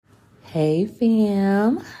Hey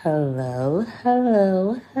fam, hello.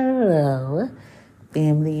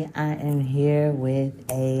 Family, I am here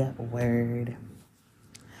with a word.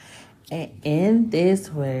 And in this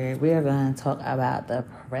word, we are going to talk about the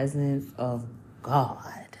presence of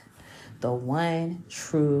God, the one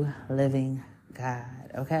true living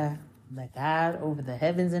God, okay? The God over the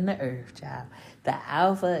heavens and the earth, child. The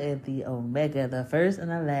Alpha and the Omega, the first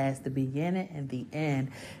and the last, the beginning and the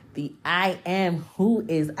end. The I am who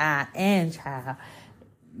is I am, child.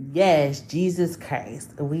 Yes, Jesus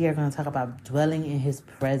Christ. We are going to talk about dwelling in his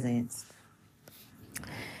presence.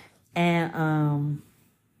 And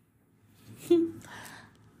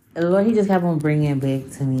the Lord, he just kept on bringing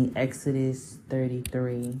back to me Exodus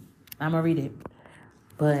 33. I'm going to read it.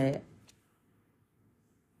 But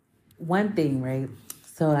one thing, right?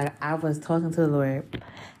 So, like, I was talking to the Lord,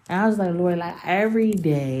 and I was like, Lord, like, every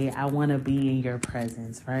day I want to be in your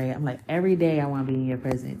presence, right? I'm like, every day I want to be in your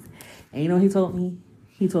presence. And you know what he told me?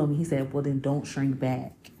 He said, well, then don't shrink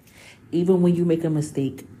back. Even when you make a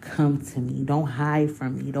mistake, come to me. Don't hide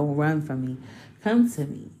from me. Don't run from me. Come to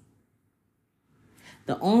me.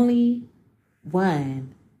 The only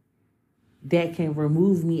one that can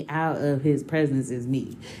remove me out of his presence is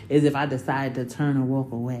me, is if I decide to turn and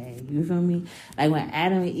walk away. You feel me? Like when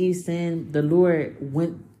Adam and Eve sinned, the Lord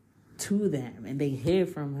went to them and they hid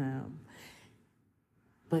from him.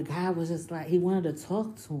 But God was just like, he wanted to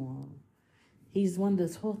talk to him. He just wanted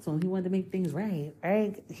to talk to him. He wanted to make things right?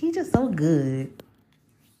 He's just so good.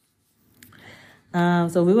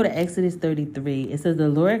 So we go to Exodus 33. It says, the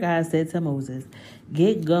Lord God said to Moses,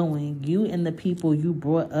 get going, you and the people you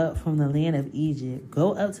brought up from the land of Egypt.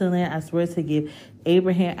 Go up to the land I swear to give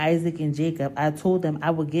Abraham, Isaac, and Jacob. I told them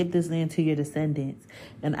I will give this land to your descendants,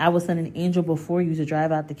 and I will send an angel before you to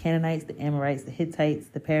drive out the Canaanites, the Amorites, the Hittites,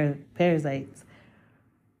 the Perizzites,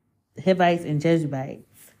 the Hivites, and Jebusites.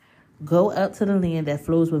 Go up to the land that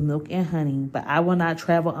flows with milk and honey, but I will not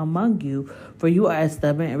travel among you, for you are a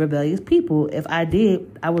stubborn and rebellious people. If I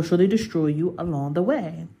did, I will surely destroy you along the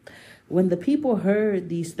way. When the people heard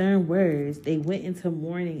these stern words, they went into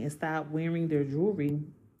mourning and stopped wearing their jewelry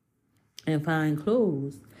and fine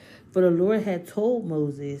clothes. For the Lord had told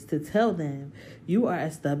Moses to tell them, you are a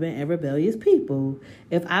stubborn and rebellious people.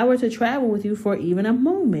 If I were to travel with you for even a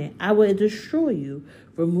moment, I would destroy you.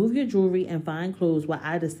 Remove your jewelry and fine clothes while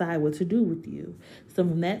I decide what to do with you. So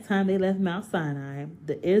from that time they left Mount Sinai.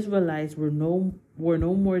 The Israelites were no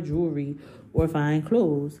more jewelry or fine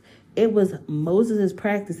clothes. It was Moses'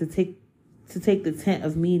 practice to take the tent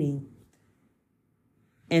of meeting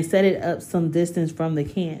and set it up some distance from the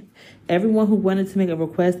camp. Everyone who wanted to make a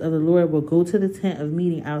request of the Lord would go to the tent of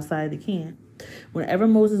meeting outside the camp. Whenever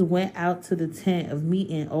Moses went out to the tent of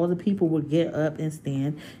meeting, all the people would get up and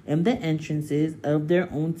stand in the entrances of their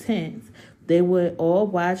own tents. They would all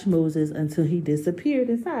watch Moses until he disappeared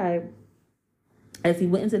inside. As he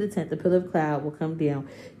went into the tent, the pillar of cloud would come down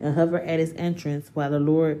and hover at his entrance while the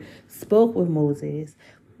Lord spoke with Moses.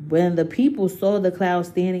 When the people saw the cloud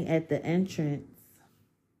standing at the entrance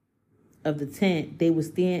of the tent, they would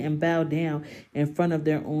stand and bow down in front of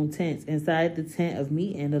their own tents. Inside the tent of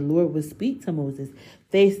meeting, the Lord would speak to Moses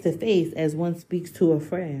face to face as one speaks to a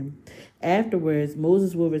friend. Afterwards,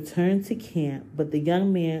 Moses will return to camp, but the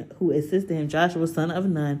young man who assisted him, Joshua, son of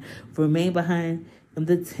Nun, remained behind in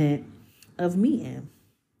the tent of meeting.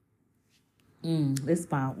 This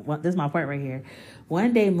is my part right here.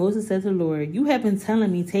 One day Moses said to the Lord, you have been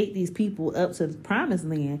telling me take these people up to the promised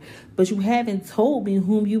land, but you haven't told me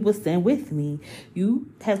whom you will send with me.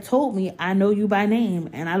 You have told me I know you by name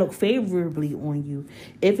and I look favorably on you.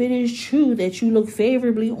 If it is true that you look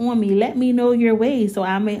favorably on me, let me know your ways so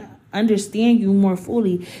I may understand you more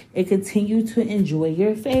fully and continue to enjoy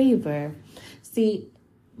your favor. See,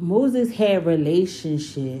 Moses had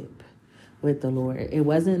relationship with the Lord. It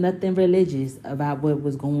wasn't nothing religious about what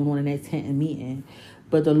was going on in that tent and meeting.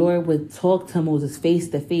 But the Lord would talk to Moses face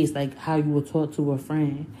to face, like how you would talk to a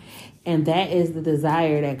friend. And that is the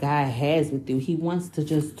desire that God has with you. He wants to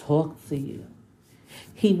just talk to you.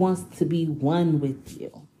 He wants to be one with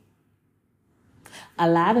you. A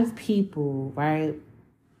lot of people, right,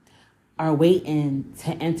 are waiting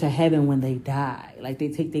to enter heaven when they die. Like they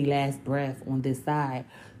take their last breath on this side.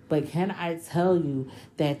 But can I tell you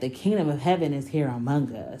that the kingdom of heaven is here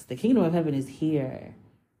among us? The kingdom of heaven is here.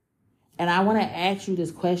 And I want to ask you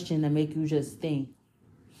this question to make you just think.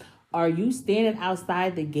 Are you standing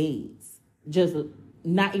outside the gates, just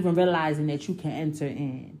not even realizing that you can enter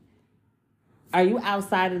in? Are you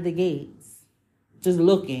outside of the gates, just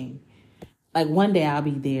looking? Like one day I'll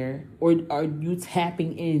be there. Or are you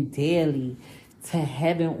tapping in daily to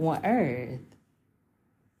heaven on earth?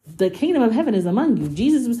 The kingdom of heaven is among you.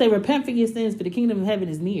 Jesus would say, repent for your sins, for the kingdom of heaven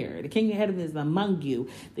is near. The kingdom of heaven is among you.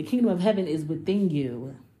 The kingdom of heaven is within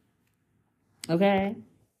you. Okay?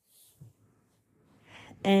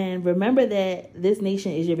 And remember that this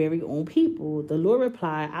nation is your very own people. The Lord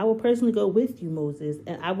replied, I will personally go with you, Moses,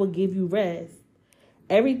 and I will give you rest.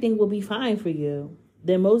 Everything will be fine for you.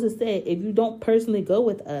 Then Moses said, if you don't personally go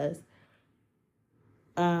with us,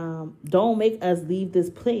 don't make us leave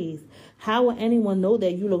this place. How will anyone know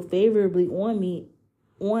that you look favorably on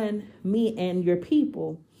me and your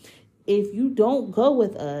people? If you don't go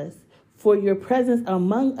with us, for your presence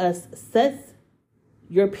among us sets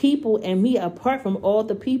your people and me apart from all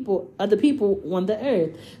the other people on the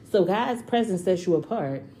earth. So God's presence sets you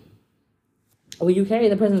apart. When you carry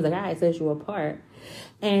the presence of God, it sets you apart.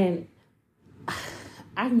 And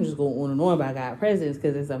I can just go on and on about God's presence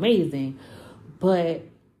because it's amazing. But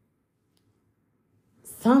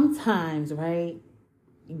sometimes, right,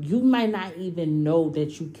 you might not even know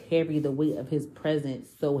that you carry the weight of his presence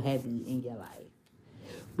so heavy in your life.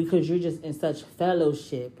 Because you're just in such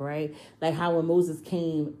fellowship, right? Like how when Moses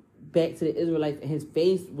came back to the Israelites and his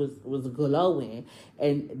face was glowing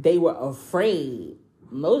and they were afraid.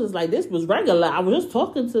 Moses like, this was regular. I was just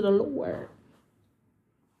talking to the Lord.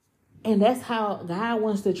 And that's how God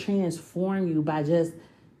wants to transform you, by just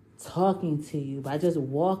talking to you, by just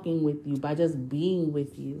walking with you, by just being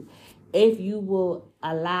with you. If you will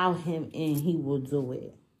allow him in, he will do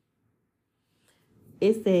it.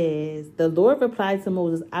 It says, the Lord replied to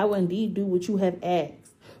Moses, I will indeed do what you have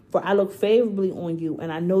asked, for I look favorably on you,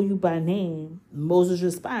 and I know you by name. Moses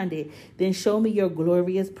responded, then show me your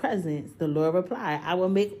glorious presence. The Lord replied, I will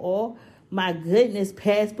make all my goodness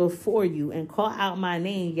pass before you and call out my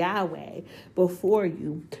name, Yahweh, before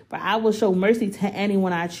you. For I will show mercy to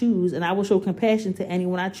anyone I choose, and I will show compassion to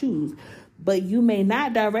anyone I choose. But you may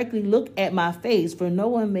not directly look at my face, for no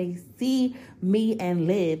one may see me and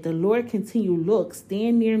live. The Lord continued, look,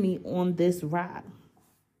 stand near me on this rock.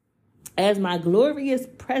 As my glorious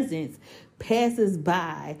presence passes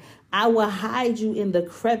by, I will hide you in the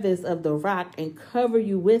crevice of the rock and cover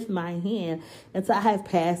you with my hand until I have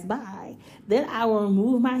passed by. Then I will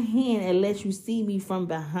remove my hand and let you see me from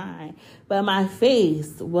behind, but my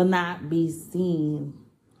face will not be seen.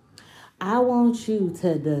 I want you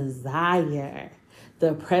to desire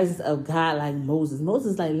the presence of God like Moses.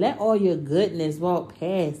 Moses like, let all your goodness walk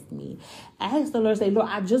past me. Ask the Lord, say, Lord,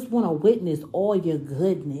 I just want to witness all your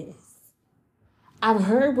goodness. I've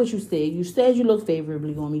heard what you said. You said you look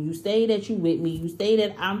favorably on me. You say that you with me. You say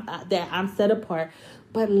that I'm set apart.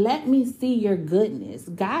 But let me see your goodness.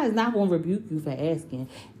 God is not going to rebuke you for asking.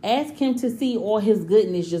 Ask him to see all his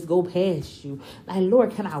goodness just go past you. Like,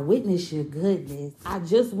 Lord, can I witness your goodness? I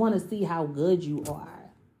just want to see how good you are.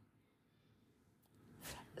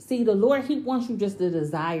 See, the Lord, he wants you just to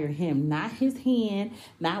desire him, not his hand,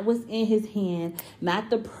 not what's in his hand, not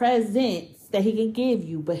the presents that he can give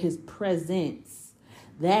you, but his presence.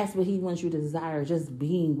 That's what he wants you to desire, just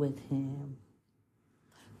being with him,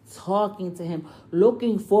 talking to him,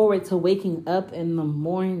 looking forward to waking up in the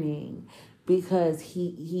morning because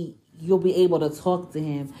you'll be able to talk to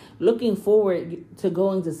him, looking forward to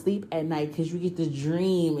going to sleep at night because you get to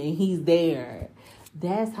dream and he's there.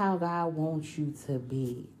 That's how God wants you to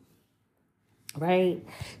be. Right?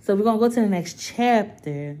 So we're going to go to the next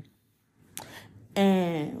chapter.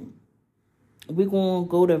 And we're going to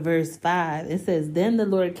go to verse 5. It says, then the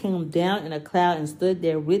Lord came down in a cloud and stood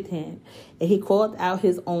there with him. And he called out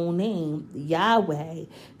his own name, Yahweh.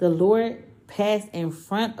 The Lord passed in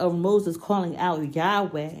front of Moses, calling out,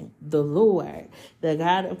 Yahweh, the Lord, the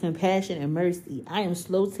God of compassion and mercy. I am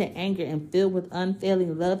slow to anger and filled with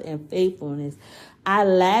unfailing love and faithfulness. I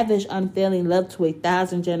lavish unfailing love to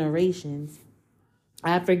 1,000 generations.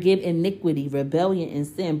 I forgive iniquity, rebellion, and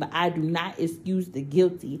sin, but I do not excuse the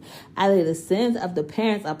guilty. I lay the sins of the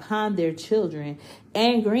parents upon their children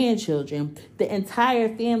and grandchildren. The entire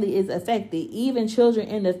family is affected, even children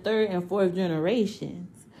in the 3rd and 4th generations.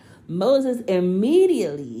 Moses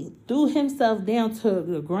immediately threw himself down to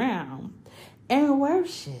the ground and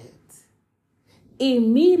worshipped.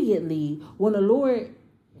 Immediately, when the Lord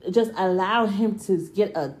just allowed him to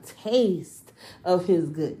get a taste of his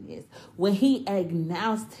goodness, when he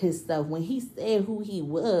announced himself, when he said who he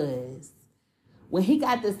was, when he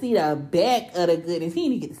got to see the back of the goodness, he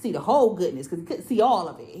didn't get to see the whole goodness because he couldn't see all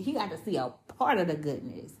of it. He got to see a part of the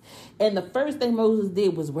goodness. And the first thing Moses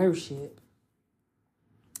did was worship.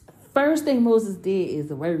 First thing Moses did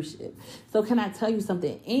is worship. So can I tell you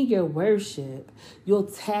something? In your worship, you'll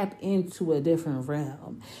tap into a different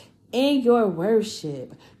realm. In your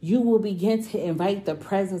worship, you will begin to invite the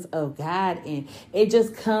presence of God in. It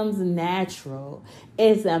just comes natural.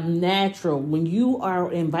 It's a natural. When you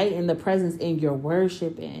are inviting the presence in your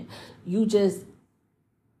worship in, you just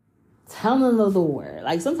telling the Lord.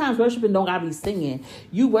 Like sometimes worshiping don't gotta be singing.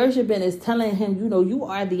 You worshiping is telling him, you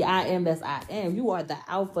are the I am that's I am. You are the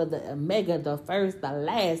Alpha, the Omega, the first, the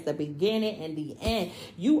last, the beginning, and the end.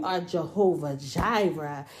 You are Jehovah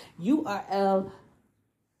Jireh. You are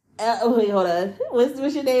wait, hold on.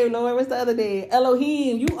 What's your name, Lord? What's the other name?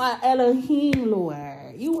 Elohim. You are Elohim,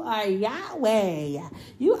 Lord. You are Yahweh.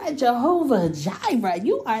 You are Jehovah Jireh.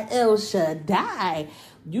 You are El Shaddai.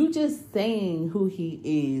 You just saying who he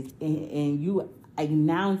is and you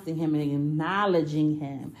announcing him and acknowledging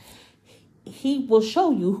him. He will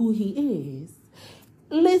show you who he is.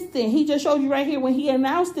 Listen, he just showed you right here. When he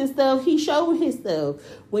announced himself, he showed himself.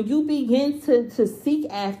 When you begin to seek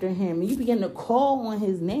after him and you begin to call on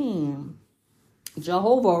his name,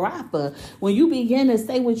 Jehovah Rapha, when you begin to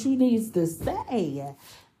say what you need to say,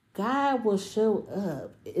 God will show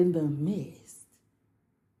up in the midst.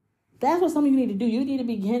 That's what some of you need to do. You need to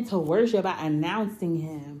begin to worship by announcing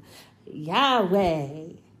him.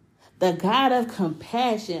 Yahweh, the God of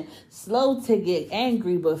compassion, slow to get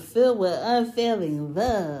angry, but filled with unfailing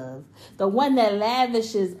love. The one that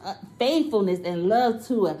lavishes faithfulness and love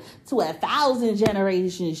to a 1,000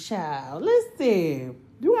 generations, child. Listen,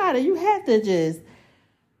 you have to just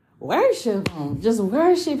worship him. Just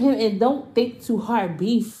worship him and don't think too hard.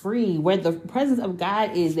 Be free. Where the presence of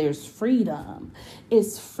God is, there's freedom.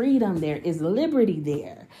 It's freedom there. It's liberty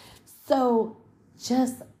there. So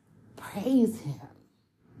just praise him.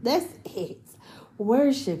 That's it.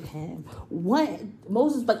 Worship him.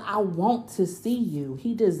 Moses, but I want to see you.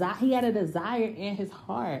 He had a desire in his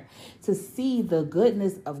heart to see the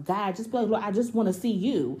goodness of God. Just be like, Lord, I just want to see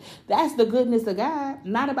you. That's the goodness of God.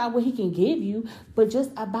 Not about what he can give you, but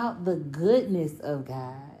just about the goodness of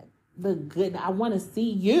God. I want to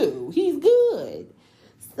see you. He's good.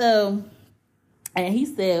 So, and he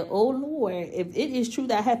said, oh Lord, if it is true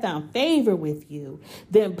that I have found favor with you,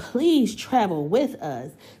 then please travel with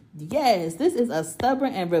us. Yes, this is a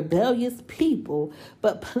stubborn and rebellious people,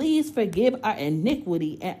 but please forgive our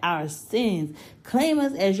iniquity and our sins. Claim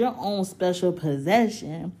us as your own special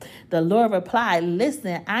possession. The Lord replied,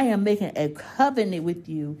 listen, I am making a covenant with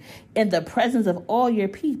you in the presence of all your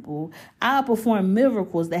people. I'll perform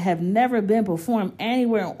miracles that have never been performed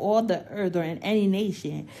anywhere in all the earth or in any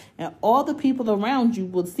nation. And all the people around you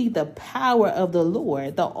will see the power of the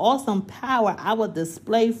Lord, the awesome power I will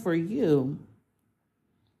display for you.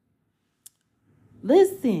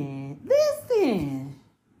 Listen.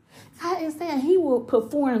 God is saying he will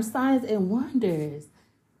perform signs and wonders.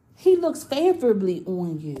 He looks favorably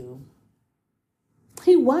on you.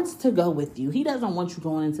 He wants to go with you. He doesn't want you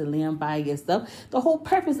going into the land by yourself. The whole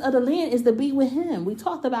purpose of the land is to be with him. We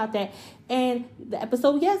talked about that in the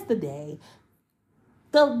episode yesterday.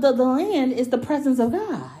 The land is the presence of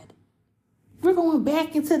God. We're going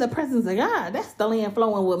back into the presence of God. That's the land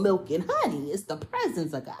flowing with milk and honey. It's the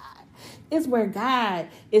presence of God. It's where God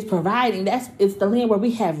is providing. It's the land where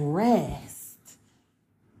we have rest.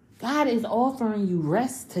 God is offering you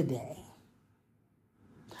rest today.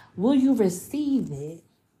 Will you receive it?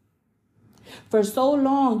 For so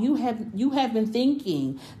long, you have been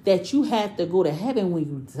thinking that you have to go to heaven when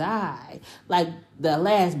you die, like the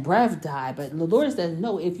last breath die. But the Lord says,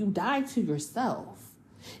 no, if you die to yourself,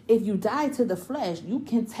 if you die to the flesh, you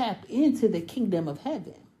can tap into the kingdom of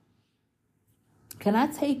heaven. Can I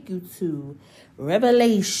take you to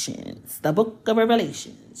Revelations, the book of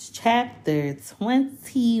Revelations, chapter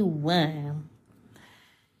 21.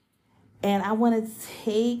 And I want to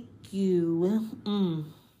take you,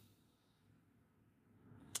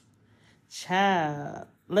 child.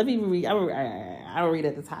 Let me read. I'll read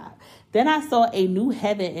at the top. Then I saw a new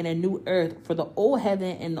heaven and a new earth, for the old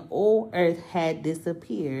heaven and the old earth had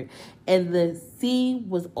disappeared, and the sea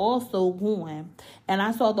was also gone. And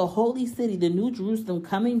I saw the holy city, the new Jerusalem,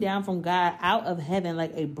 coming down from God out of heaven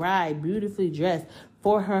like a bride beautifully dressed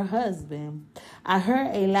for her husband. I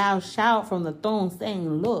heard a loud shout from the throne saying,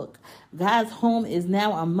 look, God's home is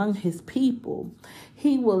now among his people.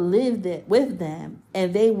 He will live with them,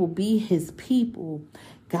 and they will be his people.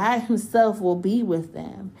 God himself will be with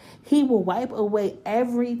them. He will wipe away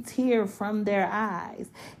every tear from their eyes,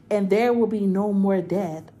 and there will be no more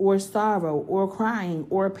death or sorrow or crying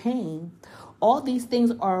or pain. All these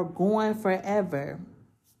things are gone forever.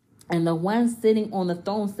 And the one sitting on the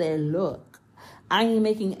throne said, look, I am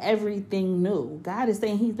making everything new. God is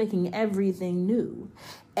saying he's making everything new.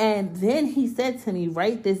 And then he said to me,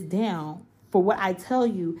 write this down, For what I tell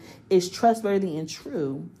you is trustworthy and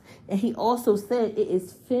true. And he also said, it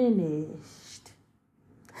is finished.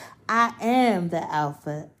 I am the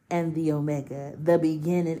Alpha and the Omega, the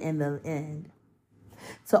beginning and the end.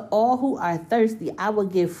 To all who are thirsty, I will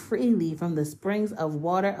give freely from the springs of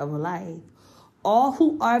water of life. All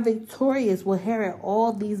who are victorious will inherit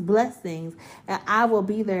all these blessings, and I will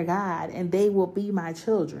be their God, and they will be my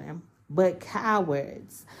children. But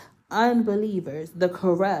cowards, unbelievers, the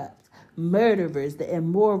corrupt, murderers, the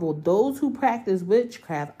immoral, those who practice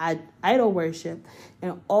witchcraft, idol worship,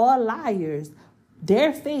 and all liars,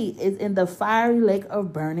 their fate is in the fiery lake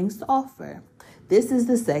of burning sulfur. This is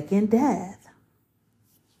the second death.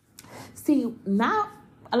 See, now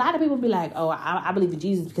a lot of people be like, oh, I believe in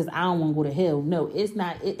Jesus because I don't want to go to hell. No, it's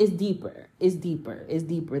not. It's deeper. It's deeper. It's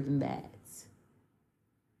deeper than that.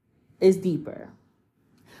 It's deeper.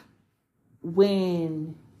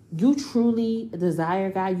 When you truly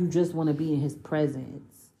desire God, you just want to be in his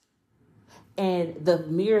presence. And the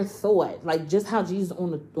mere thought, like just how Jesus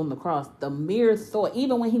on the cross, the mere thought,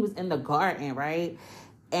 even when he was in the garden, right?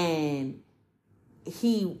 And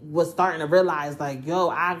he was starting to realize, like, yo,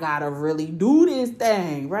 I gotta really do this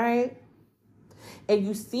thing, right? And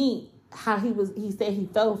you see how he said he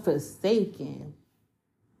felt forsaken.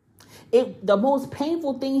 The most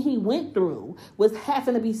painful thing he went through was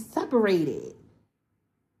having to be separated.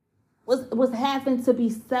 Was having to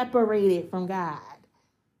be separated from God.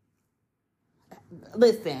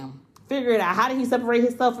 Listen, figure it out. How did he separate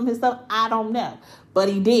himself from himself? I don't know. But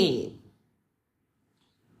he did.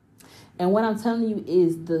 And what I'm telling you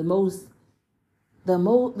is the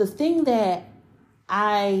thing that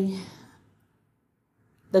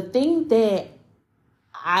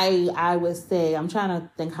I would say, I'm trying to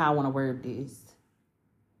think how I want to word this.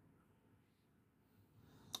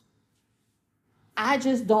 I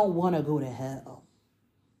just don't want to go to hell.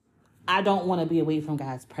 I don't want to be away from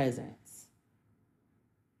God's presence.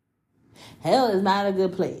 Hell is not a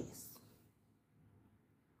good place.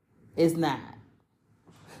 It's not.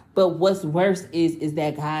 But what's worse is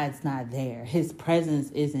that God's not there. His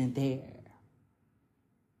presence isn't there.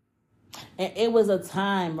 And it was a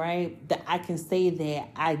time, right, that I can say that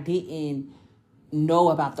I didn't know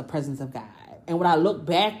about the presence of God. And when I look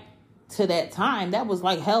back to that time, that was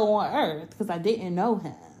like hell on earth because I didn't know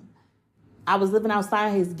him. I was living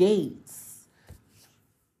outside his gates,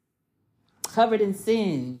 covered in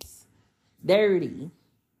sins, dirty,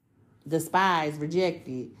 despised,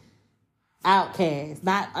 rejected, outcast,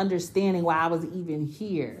 not understanding why I was even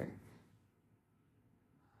here,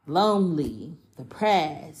 lonely,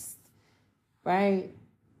 depressed, right?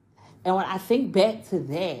 And when I think back to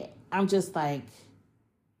that, I'm just like,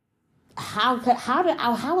 how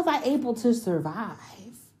was I able to survive?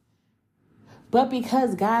 But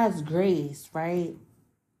because God's grace, right?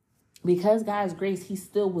 Because God's grace, he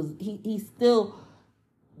still was with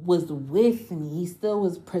me. He still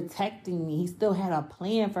was protecting me. He still had a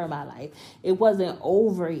plan for my life. It wasn't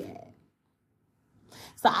over yet.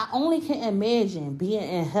 So I only can imagine being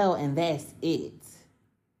in hell and that's it.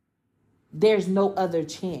 There's no other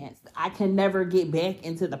chance. I can never get back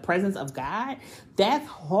into the presence of God. That's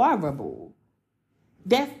horrible.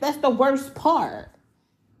 That's the worst part.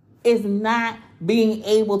 Is not being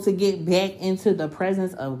able to get back into the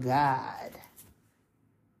presence of God.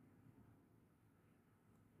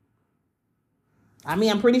 I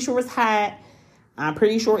mean, I'm pretty sure it's hot. I'm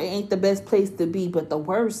pretty sure it ain't the best place to be. But the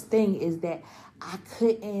worst thing is that I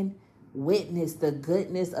couldn't witness the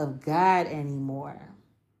goodness of God anymore.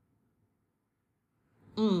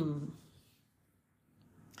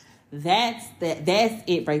 That's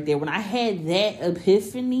it right there. When I had that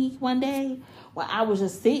epiphany one day, when I was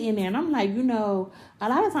just sitting there and I'm like, a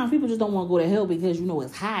lot of times people just don't want to go to hell because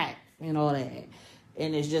it's hot and all that.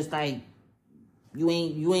 And it's just like you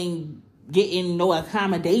ain't getting no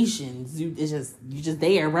accommodations. You just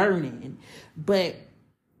there burning. But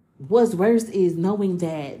what's worse is knowing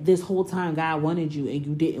that this whole time God wanted you and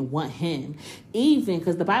you didn't want him. Even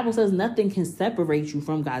because the Bible says nothing can separate you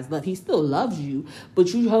from God's love. He still loves you,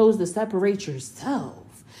 but you chose to separate yourself.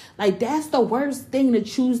 Like, that's the worst thing, to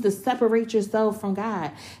choose to separate yourself from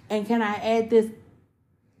God. And can I add this?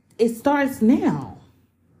 It starts now.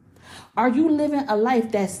 Are you living a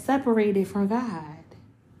life that's separated from God?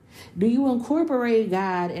 Do you incorporate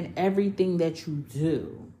God in everything that you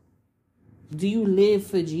do? Do you live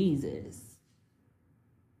for Jesus?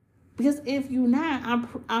 Because if you're not,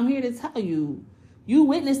 I'm here to tell you, you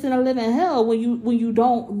witnessing a living hell when you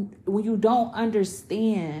don't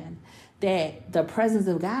understand that the presence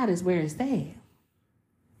of God is where it's at.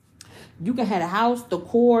 You can have the house, the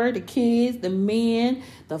core, the kids, the men,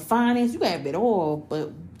 the finance. You can have it all.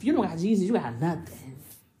 But if you don't got Jesus, you got nothing.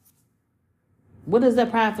 What does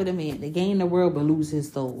that profit a man? To gain the world but lose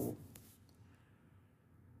his soul.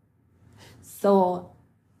 So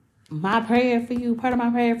my prayer for you, part of my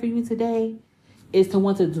prayer for you today, is to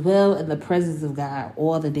want to dwell in the presence of God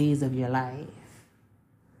all the days of your life.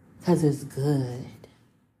 Because it's good.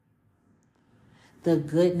 The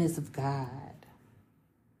goodness of God.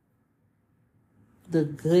 The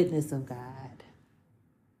goodness of God.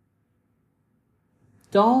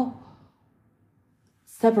 Don't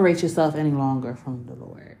separate yourself any longer from the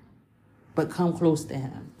Lord, but come close to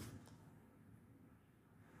him.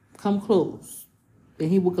 Come close, and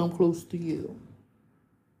he will come close to you.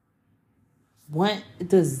 Want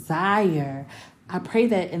desire. I pray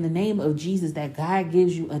that in the name of Jesus that God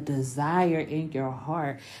gives you a desire in your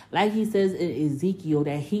heart. Like he says in Ezekiel,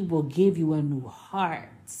 that he will give you a new heart.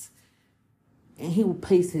 And he will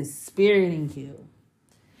place his spirit in you.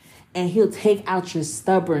 And he'll take out your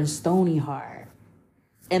stubborn, stony heart.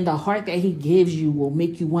 And the heart that he gives you will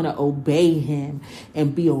make you want to obey him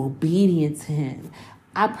and be obedient to him.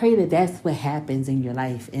 I pray that that's what happens in your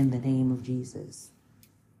life in the name of Jesus.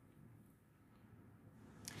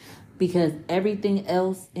 Because everything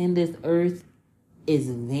else in this earth is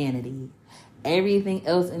vanity. Everything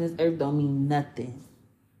else in this earth don't mean nothing.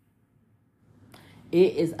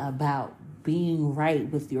 It is about being right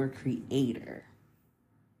with your Creator.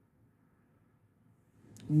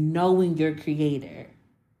 Knowing your Creator.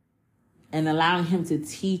 And allowing him to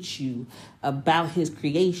teach you about his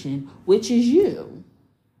creation, which is you.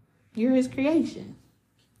 You're his creation.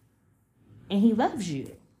 And he loves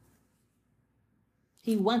you.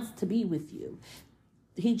 He wants to be with you.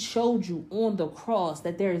 He showed you on the cross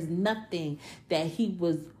that there is nothing that he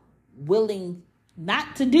was willing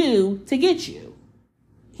not to do to get you.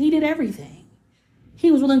 He did everything. He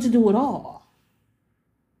was willing to do it all.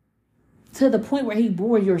 To the point where he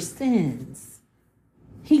bore your sins.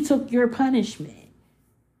 He took your punishment.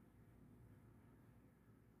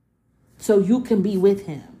 So you can be with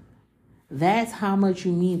him. That's how much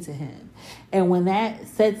you mean to him. And when that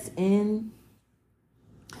sets in,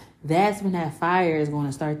 that's when that fire is going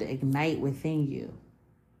to start to ignite within you.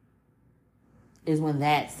 Is when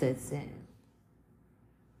that sets in.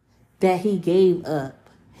 That he gave up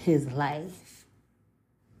his life.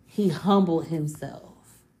 He humbled himself.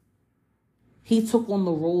 He took on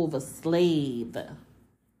the role of a slave.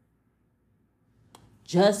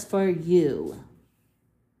 Just for you.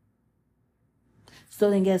 So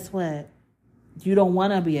then guess what? You don't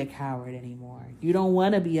want to be a coward anymore. You don't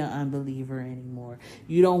want to be an unbeliever anymore.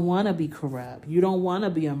 You don't want to be corrupt. You don't want to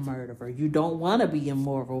be a murderer. You don't want to be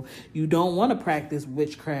immoral. You don't want to practice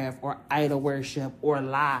witchcraft or idol worship or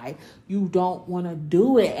lie. You don't want to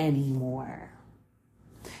do it anymore.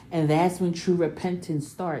 And that's when true repentance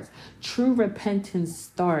starts. True repentance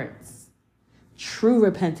starts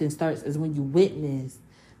is when you witness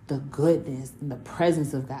the goodness and the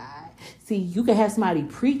presence of God. See, you can have somebody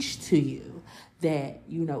preach to you that,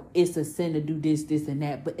 it's a sin to do this, this, and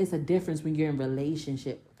that. But it's a difference when you're in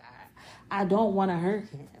relationship with God. I don't want to hurt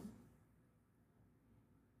him.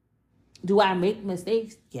 Do I make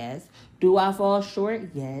mistakes? Yes. Do I fall short?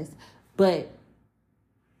 Yes. But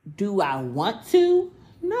do I want to?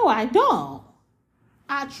 No, I don't.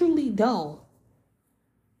 I truly don't.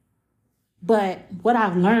 But what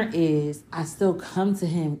I've learned is I still come to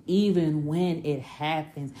him even when it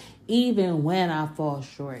happens. Even when I fall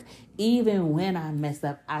short. Even when I mess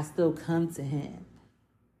up, I still come to him.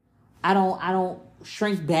 I don't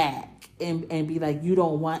shrink back and be like, you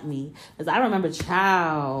don't want me. Because I remember,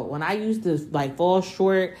 when I used to fall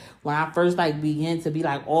short, when I first began to be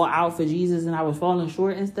all out for Jesus and I was falling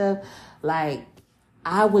short and stuff,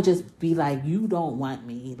 I would just be like, you don't want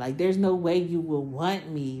me. There's no way you will want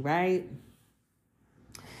me, right?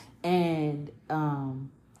 And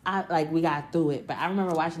we got through it. But I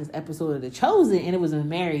remember watching this episode of The Chosen, and it was when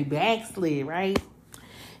Mary backslid, right?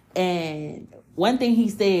 And one thing he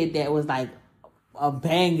said that was a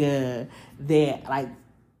banger that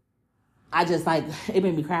I just it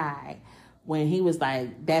made me cry when he was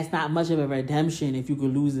that's not much of a redemption if you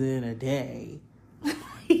could lose it in a day.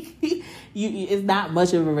 It's not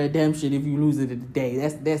much of a redemption if you lose it in a day.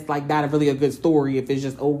 That's not really a good story if it's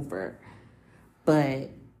just over.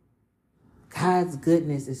 But God's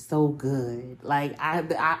goodness is so good.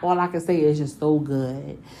 All I can say is just so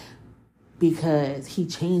good because he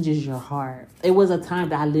changes your heart. It was a time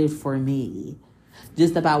that I lived for me,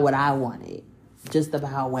 just about what I wanted, just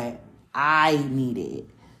about what I needed.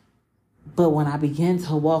 But when I began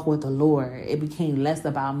to walk with the Lord, it became less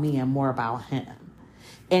about me and more about him.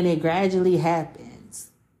 And it gradually happens.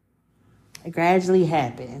 It gradually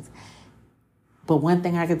happens. But one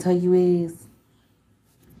thing I can tell you is,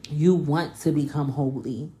 you want to become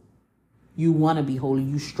holy. You want to be holy.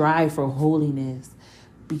 You strive for holiness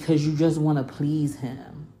because you just want to please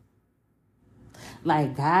him.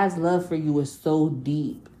 Like, God's love for you is so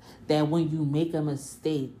deep that when you make a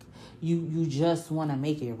mistake, you just want to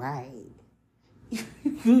make it right.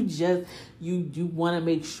 you want to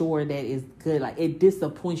make sure that it's good. Like, it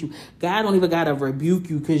disappoints you. God don't even gotta rebuke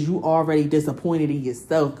you because you already disappointed in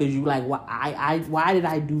yourself, because you like, why did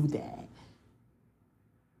I do that?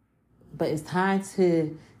 But it's time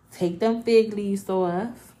to take them fig leaves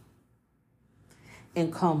off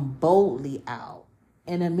and come boldly out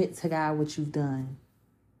and admit to God what you've done.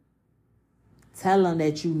 Tell him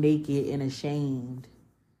that you naked and ashamed.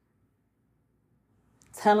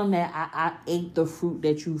 Tell him that I ate the fruit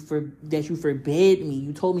that you forbid me.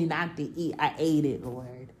 You told me not to eat. I ate it,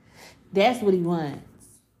 Lord. That's what he wants.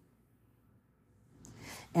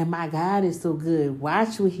 And my God is so good.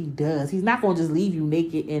 Watch what he does. He's not going to just leave you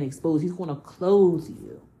naked and exposed. He's going to clothe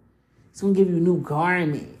you. He's going to give you new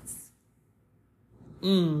garments.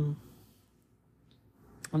 I'm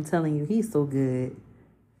telling you, he's so good.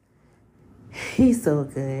 He's so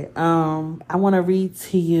good. I want to read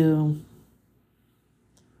to you.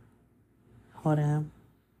 Hold on.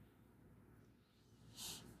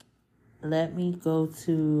 Let me go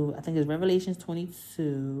to, I think it's Revelations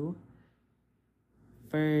 22,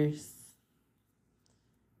 verse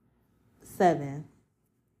 7.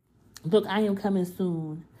 Look, I am coming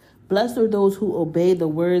soon. Blessed are those who obey the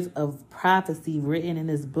words of prophecy written in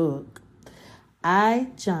this book. I,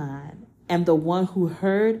 John, am the one who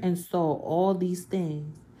heard and saw all these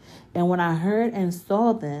things. And when I heard and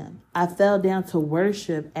saw them, I fell down to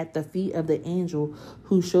worship at the feet of the angel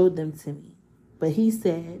who showed them to me. But he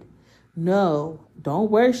said, no, don't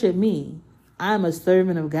worship me. I'm a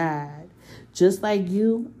servant of God, just like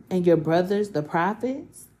you and your brothers, the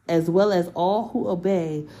prophets, as well as all who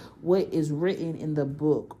obey what is written in the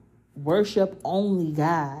book. Worship only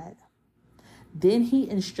God. Then he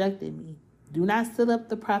instructed me, do not seal up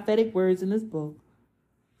the prophetic words in this book,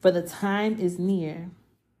 for the time is near.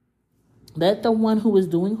 Let the one who is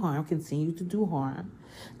doing harm continue to do harm.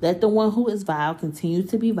 Let the one who is vile continue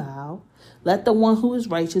to be vile. Let the one who is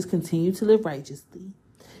righteous continue to live righteously.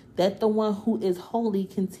 Let the one who is holy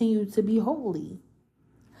continue to be holy.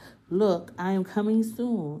 Look, I am coming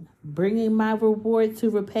soon, bringing my reward to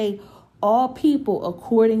repay all people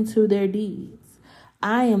according to their deeds.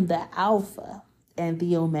 I am the Alpha and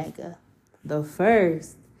the Omega, the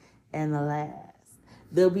first and the last,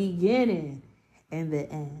 the beginning and the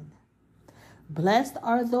end. Blessed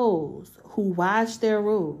are those who wash their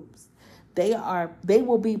robes. They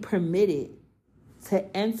will be permitted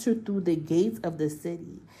to enter through the gates of the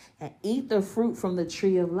city and eat the fruit from the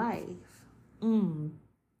tree of life.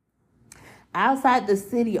 Outside the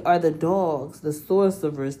city are the dogs, the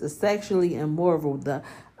sorcerers, the sexually immoral, the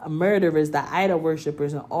murderers, the idol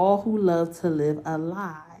worshippers, and all who love to live a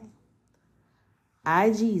lie.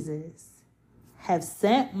 I, Jesus, have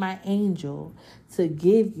sent my angel to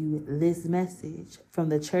give you this message from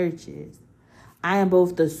the churches. I am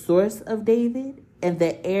both the source of David and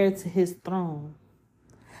the heir to his throne.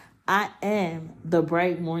 I am the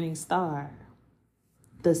bright morning star.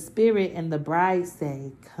 The Spirit and the bride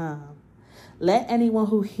say, come. Let anyone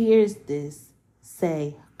who hears this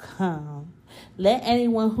say, come. Let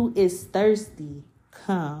anyone who is thirsty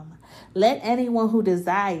come. Let anyone who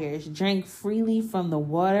desires drink freely from the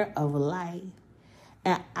water of life.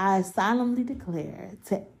 And I solemnly declare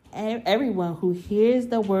to everyone who hears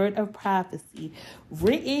the word of prophecy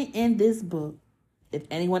written in this book, if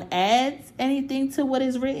anyone adds anything to what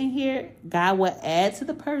is written here, God will add to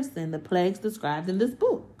the person the plagues described in this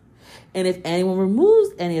book. And if anyone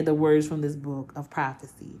removes any of the words from this book of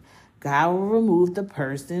prophecy, God will remove the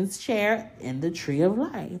person's share in the tree of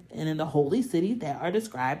life and in the holy city that are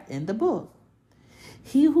described in the book.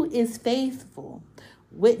 He who is faithful,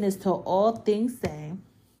 witness to all things, say,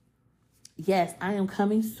 yes, I am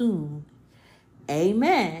coming soon.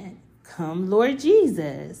 Amen. Come, Lord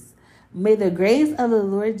Jesus. May the grace of the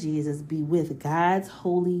Lord Jesus be with God's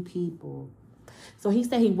holy people. So he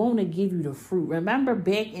said he want to give you the fruit. Remember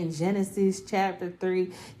back in Genesis chapter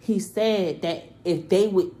 3, he said that if they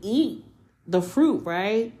would eat the fruit,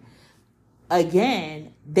 right,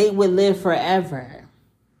 again, they would live forever.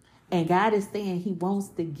 And God is saying he wants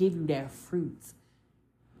to give you that fruit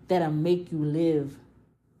that'll make you live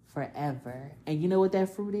forever. And you know what that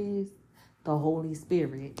fruit is? The Holy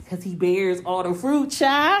Spirit. Because he bears all the fruit,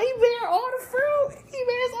 child. He bears all the fruit. He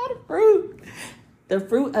bears all the fruit. The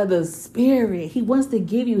fruit of the Spirit. He wants to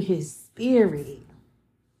give you his Spirit.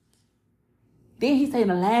 Then he said, in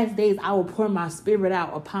the last days, I will pour my Spirit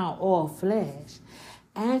out upon all flesh.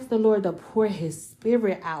 Ask the Lord to pour his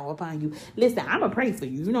Spirit out upon you. Listen, I'm going to pray for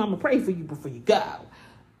you. You know, I'm going to pray for you before you go.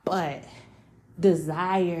 But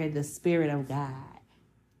desire the Spirit of God.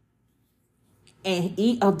 And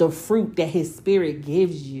eat of the fruit that his Spirit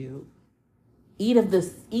gives you. Eat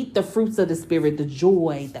the fruits of the Spirit, the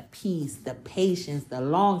joy, the peace, the patience, the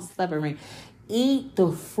long suffering. Eat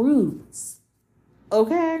the fruits.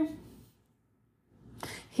 Okay?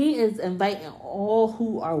 He is inviting all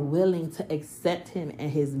who are willing to accept him and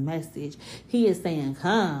his message. He is saying,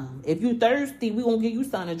 come. If you thirsty, we're going to give you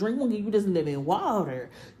something to drink. We're going to give you this living water.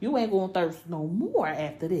 You ain't going to thirst no more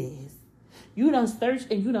after this. You done searched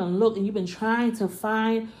and you done looked and you've been trying to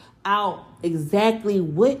find out exactly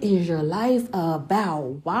what is your life about.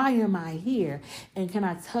 Why am I here? And can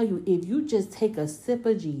I tell you, if you just take a sip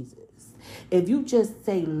of Jesus, if you just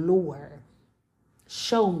say, Lord,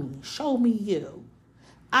 show me you.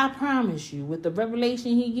 I promise you, with the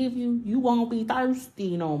revelation he give you, you won't be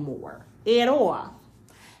thirsty no more. At all.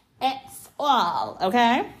 At all.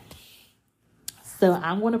 Okay? So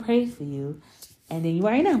I'm going to pray for you. And then you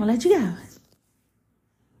already know, I'm going to let you go.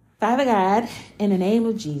 Father God, in the name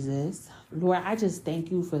of Jesus, Lord, I just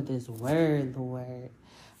thank you for this word, Lord.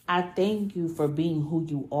 I thank you for being who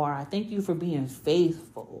you are. I thank you for being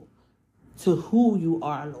faithful to who you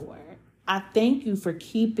are, Lord. I thank you for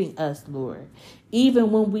keeping us, Lord.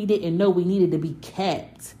 Even when we didn't know we needed to be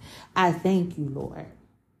kept. I thank you, Lord.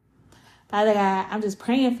 Father God, I'm just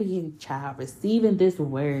praying for you, child, receiving this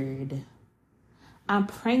word. I'm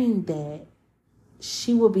praying that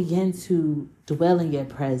she will begin to dwell in your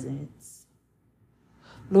presence.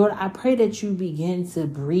 Lord, I pray that you begin to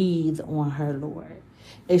breathe on her, Lord,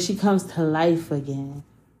 as she comes to life again.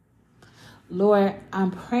 Lord,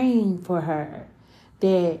 I'm praying for her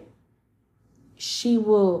that she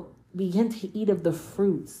will begin to eat of the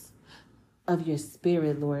fruits of your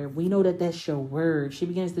Spirit, Lord. We know that that's your word. She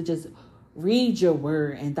begins to just read your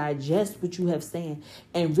word and digest what you have said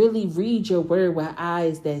and really read your word with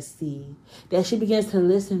eyes that see. That she begins to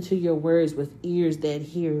listen to your words with ears that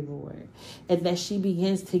hear, Lord. And that she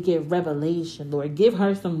begins to get revelation, Lord. Give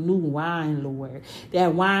her some new wine, Lord.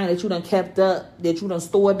 That wine that you done kept up, that you done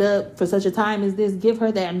stored up for such a time as this. Give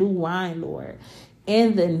her that new wine, Lord.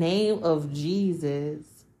 In the name of Jesus.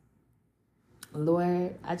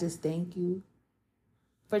 Lord, I just thank you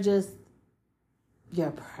for just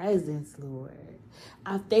your presence, Lord.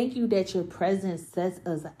 I thank you that your presence sets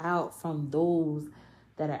us out from those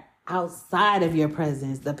that are outside of your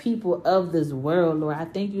presence, the people of this world, Lord. I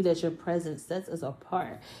thank you that your presence sets us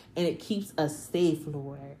apart and it keeps us safe,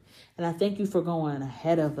 Lord. And I thank you for going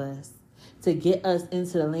ahead of us to get us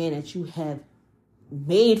into the land that you have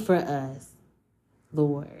made for us,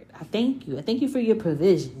 Lord. I thank you. I thank you for your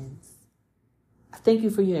provisions. I thank you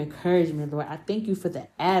for your encouragement, Lord. I thank you for the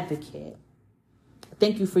advocate.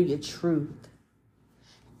 Thank you for your truth.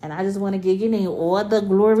 And I just want to give your name all the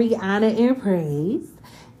glory, honor, and praise.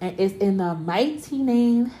 And it's in the mighty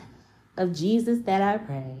name of Jesus that I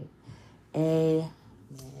pray.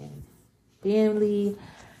 Amen. Family,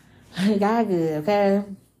 God good, okay?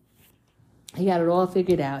 He got it all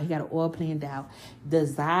figured out. He got it all planned out.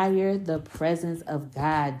 Desire the presence of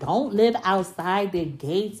God. Don't live outside the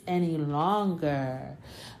gates any longer.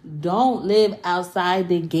 Don't live outside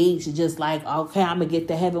the gates just like, okay, I'm going to get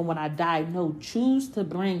to heaven when I die. No, choose to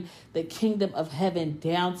bring the kingdom of heaven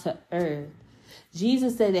down to earth.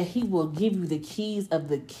 Jesus said that he will give you the keys of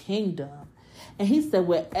the kingdom. And he said,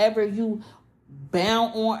 wherever you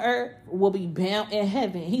bound on earth will be bound in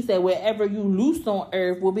heaven. He said, wherever you loose on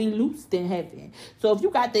earth will be loosed in heaven. So if you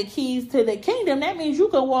got the keys to the kingdom, that means you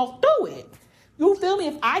can walk through it. You feel me?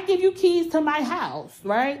 If I give you keys to my house,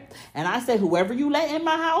 right? And I say, whoever you let in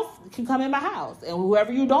my house can come in my house. And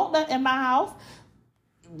whoever you don't let in my house,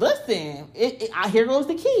 listen, here goes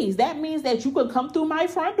the keys. That means that you could come through my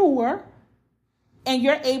front door and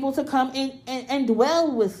you're able to come in and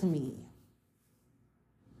dwell with me.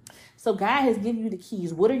 So God has given you the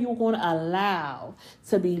keys. What are you going to allow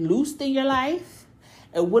to be loosed in your life?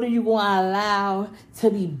 And what are you going to allow to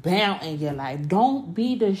be bound in your life? Don't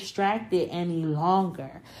be distracted any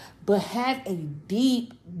longer, but have a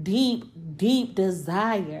deep, deep, deep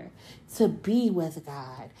desire to be with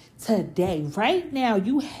God today. Right now,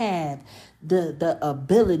 you have the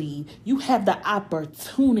ability, you have the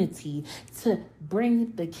opportunity to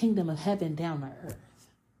bring the kingdom of heaven down to earth.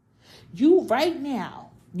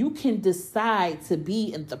 You can decide to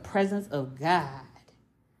be in the presence of God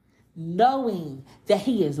knowing that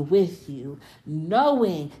he is with you,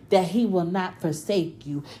 knowing that he will not forsake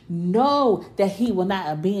you, know that he will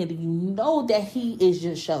not abandon you, know that he is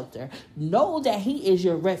your shelter, know that he is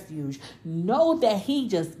your refuge, know that he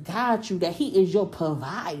just got you, that he is your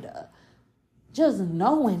provider. Just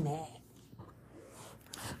knowing that.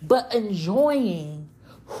 But enjoying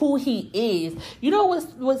who he is. You know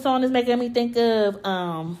what song is making me think of?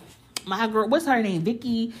 My girl, what's her name?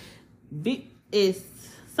 Vicky. Is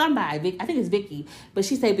somebody. I think it's Vicky. But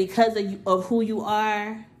she said, because of who you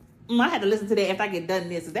are. I had to listen to that after I get done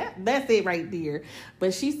this. That's it right there.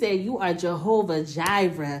 But she said, you are Jehovah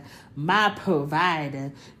Jireh, my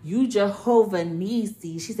provider. You Jehovah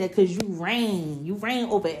Nisi. She said, because you reign. You reign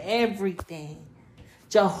over everything.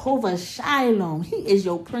 Jehovah Shalom. He is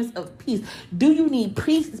your Prince of Peace. Do you need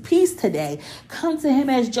peace today? Come to him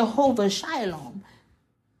as Jehovah Shalom.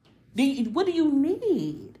 What do you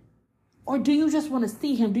need? Or do you just want to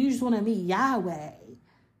see him? Do you just want to meet Yahweh?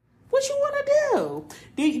 What you want to do?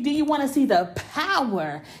 Do you want to see the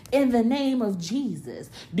power in the name of Jesus?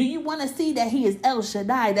 Do you want to see that he is El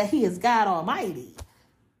Shaddai, that he is God Almighty?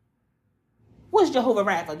 What's Jehovah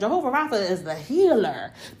Rapha? Jehovah Rapha is the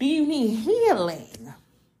healer. Do you need healing?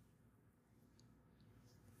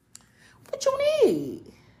 What you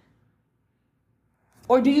need?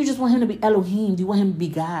 Or do you just want him to be Elohim? Do you want him to be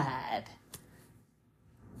God?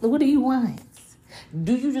 What do you want?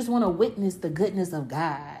 Do you just want to witness the goodness of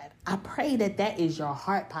God? I pray that is your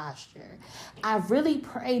heart posture. I really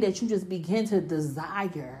pray that you just begin to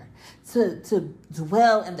desire to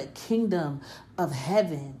dwell in the kingdom of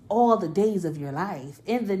heaven all the days of your life.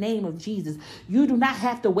 In the name of Jesus, you do not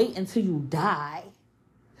have to wait until you die.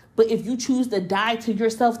 But if you choose to die to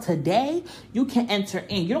yourself today, you can enter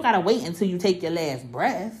in. You don't got to wait until you take your last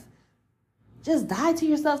breath. Just die to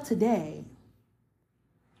yourself today.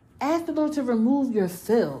 Ask the Lord to remove your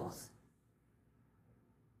filth.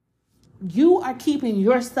 You are keeping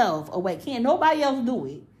yourself away. Can't nobody else do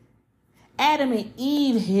it. Adam and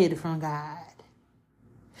Eve hid from God.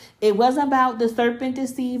 It wasn't about the serpent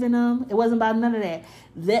deceiving them. It wasn't about none of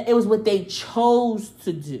that. It was what they chose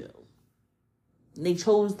to do. They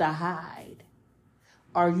chose to hide.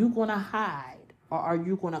 Are you going to hide or are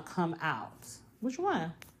you going to come out? Which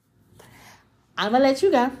one? I'm going to let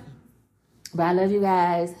you go. But I love you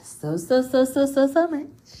guys so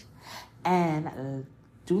much. And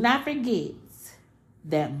do not forget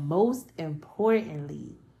that most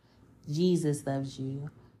importantly, Jesus loves you.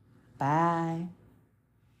 Bye.